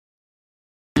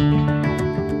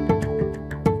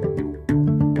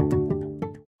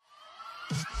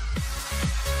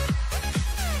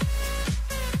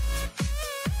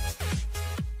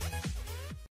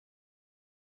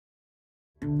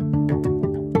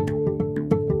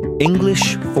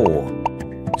English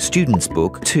 4, Students'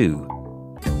 Book 2.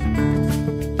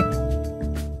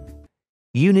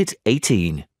 Unit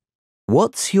 18.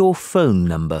 What's your phone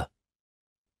number?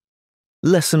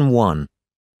 Lesson 1.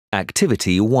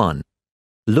 Activity 1.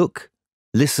 Look,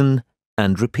 listen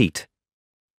and repeat.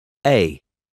 A.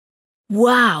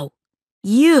 Wow,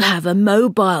 you have a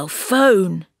mobile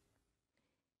phone.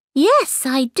 Yes,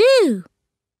 I do.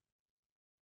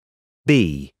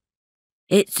 B.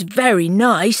 It's very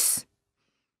nice.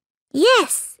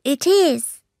 Yes, it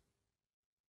is.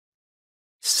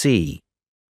 C.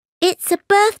 It's a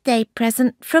birthday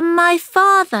present from my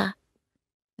father.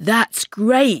 That's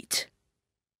great.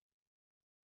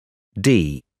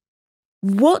 D.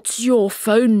 What's your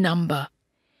phone number?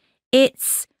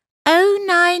 It's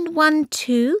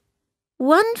 0912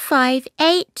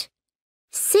 158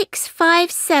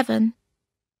 657.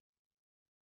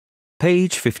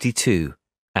 Page 52.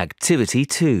 Activity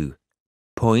 2.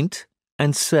 Point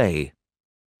and say.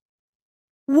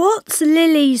 What's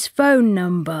Lily's phone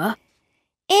number?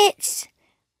 It's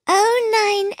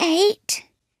 098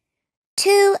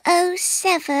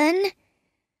 207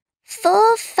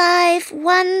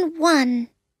 4511.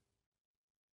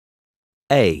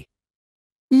 A.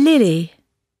 Lily.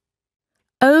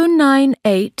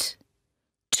 098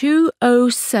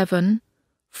 207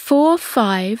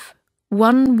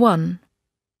 4511.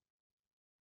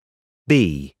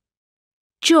 B.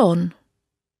 John.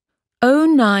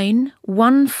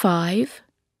 0915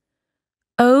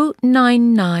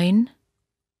 099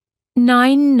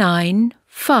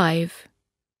 995.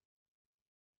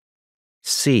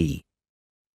 C.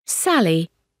 Sally.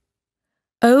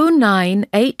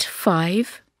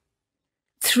 0985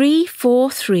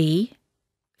 343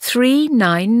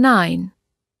 399.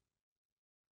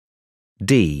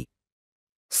 D.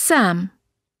 Sam.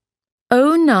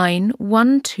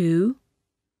 0912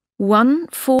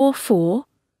 144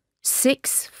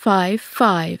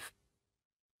 655.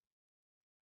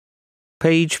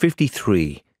 Page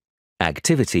 53.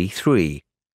 Activity 3.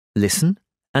 Listen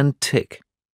and tick.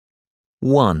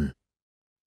 1.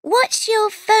 What's your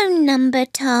phone number,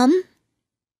 Tom?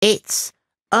 It's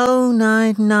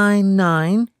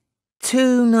 0999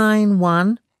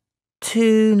 291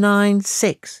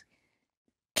 296.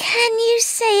 Can you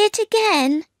say it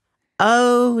again?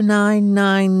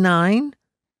 0999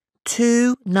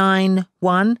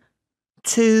 291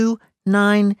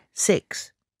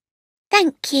 296.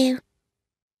 Thank you.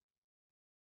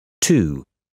 2.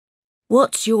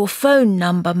 What's your phone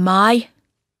number, Mai?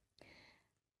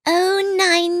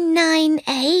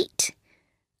 0998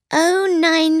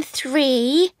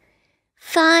 093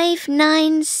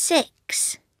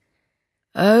 596.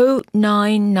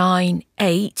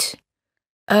 0998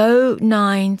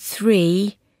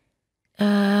 093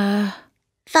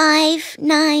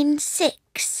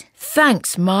 596.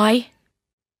 Thanks, Mai.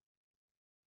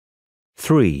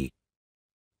 3.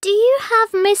 Do you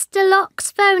have Mr.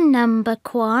 Locke's phone number,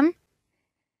 Quan?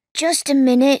 Just a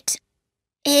minute.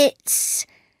 It's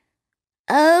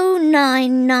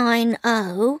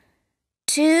 0990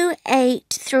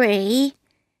 283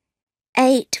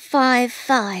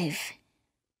 855.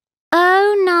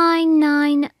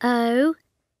 0990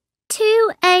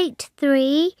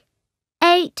 283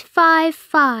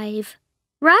 855.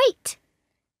 Right?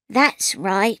 That's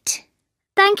right.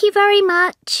 Thank you very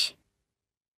much.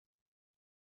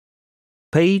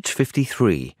 Page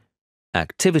 53.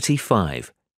 Activity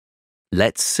 5.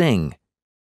 Let's sing.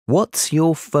 What's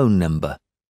your phone number?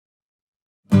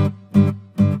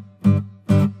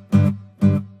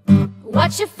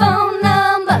 What's your phone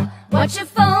number? What's your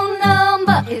phone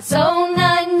number? It's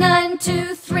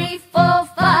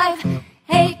 0992345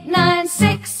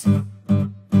 896.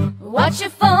 What's your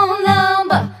phone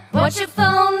number? What's your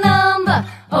phone number?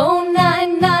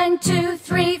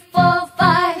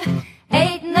 0992345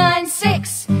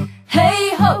 896.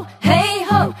 Hey ho,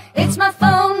 it's my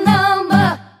phone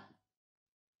number.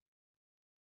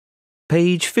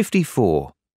 Page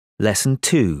 54. Lesson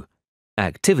 2.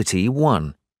 Activity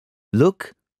 1.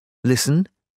 Look, listen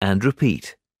and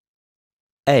repeat.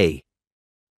 A.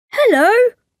 Hello.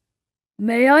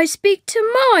 May I speak to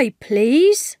Mai,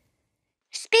 please?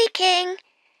 Speaking.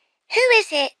 Who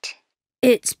is it?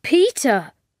 It's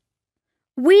Peter.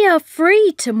 We are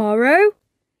free tomorrow.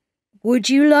 Would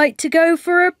you like to go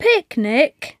for a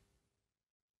picnic?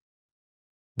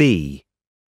 B.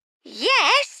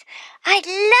 Yes, I'd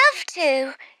love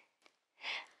to.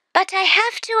 But I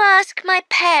have to ask my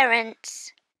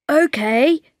parents.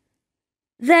 OK.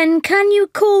 Then can you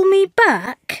call me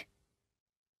back?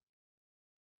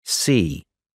 C.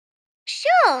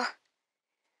 Sure.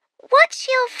 What's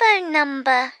your phone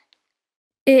number?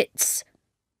 It's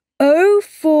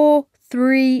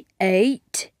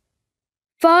 0438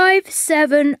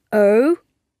 570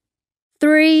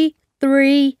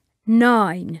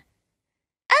 339.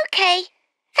 OK,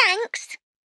 thanks.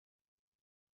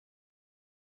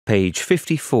 Page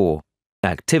 54.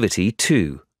 Activity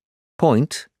 2.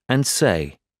 Point and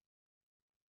say.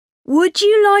 Would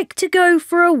you like to go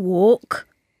for a walk?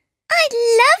 I'd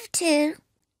love to.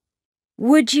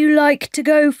 Would you like to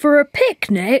go for a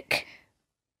picnic?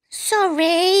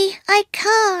 Sorry, I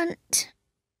can't.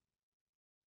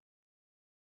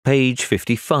 Page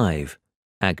 55.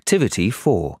 Activity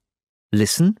 4.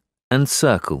 Listen and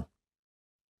circle.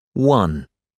 1.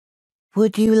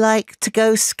 Would you like to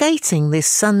go skating this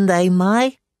Sunday,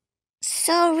 Mai?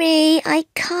 Sorry, I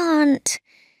can't.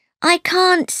 I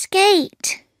can't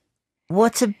skate.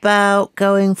 What about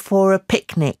going for a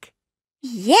picnic?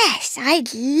 Yes,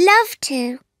 I'd love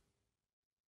to.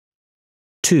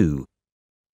 2.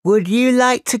 Would you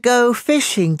like to go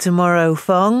fishing tomorrow,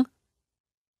 Fong?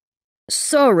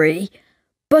 Sorry,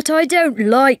 but I don't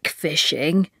like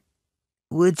fishing.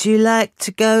 Would you like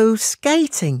to go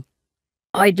skating?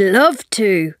 I'd love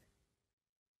to.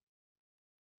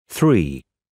 3.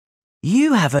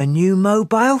 You have a new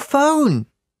mobile phone.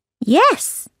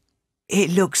 Yes.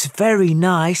 It looks very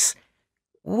nice.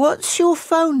 What's your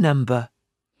phone number?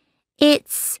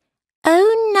 It's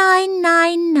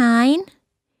 0999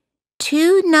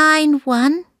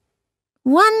 291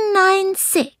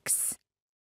 196.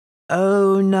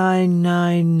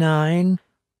 0999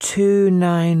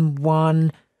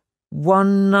 291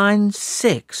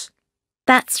 196.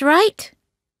 That's right.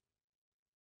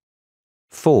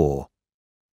 4.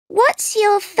 What's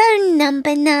your phone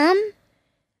number, Nam?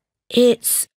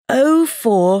 It's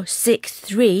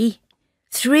 0463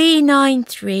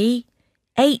 393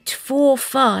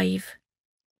 845.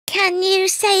 Can you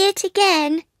say it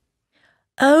again?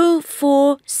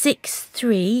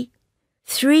 0463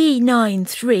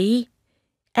 393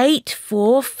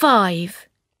 845.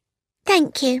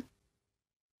 Thank you.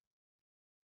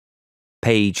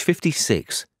 Page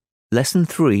 56. Lesson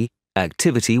 3.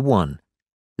 Activity 1.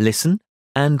 Listen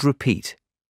and repeat.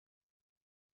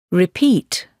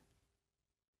 Repeat.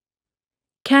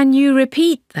 Can you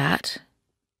repeat that?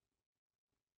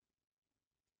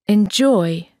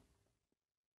 Enjoy.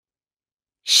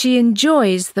 She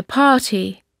enjoys the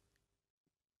party.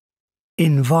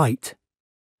 Invite.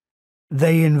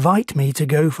 They invite me to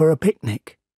go for a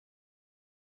picnic.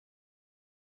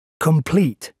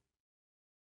 Complete.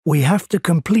 We have to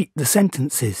complete the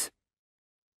sentences.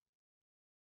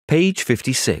 Page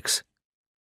 56.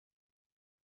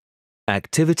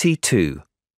 Activity 2.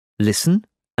 Listen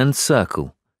and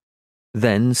circle.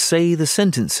 Then say the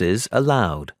sentences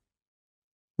aloud.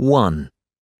 1.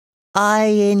 I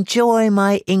enjoy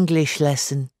my English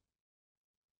lesson.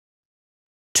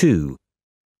 2.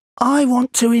 I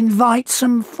want to invite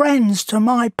some friends to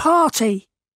my party.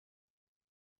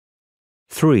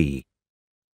 3.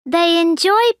 They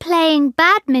enjoy playing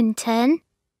badminton.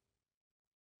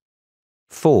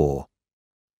 4.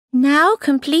 Now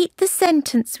complete the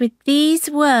sentence with these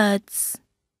words.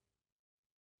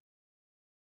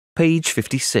 Page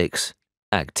 56.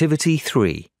 Activity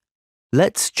 3.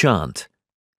 Let's chant.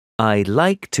 I'd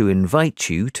like to invite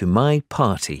you to my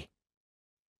party.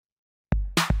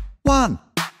 1,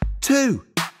 2,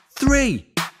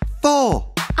 3,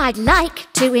 4. I'd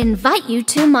like to invite you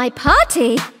to my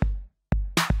party.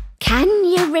 Can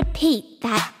you repeat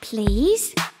that,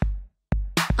 please?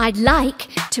 I'd like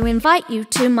to invite you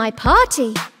to my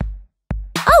party.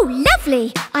 Oh,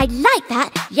 lovely! I'd like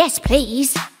that. Yes,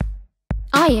 please.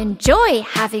 I enjoy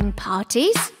having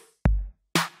parties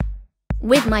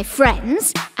with my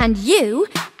friends and you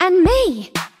and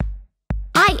me.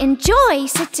 I enjoy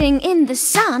sitting in the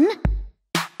sun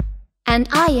and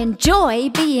I enjoy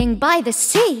being by the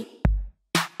sea.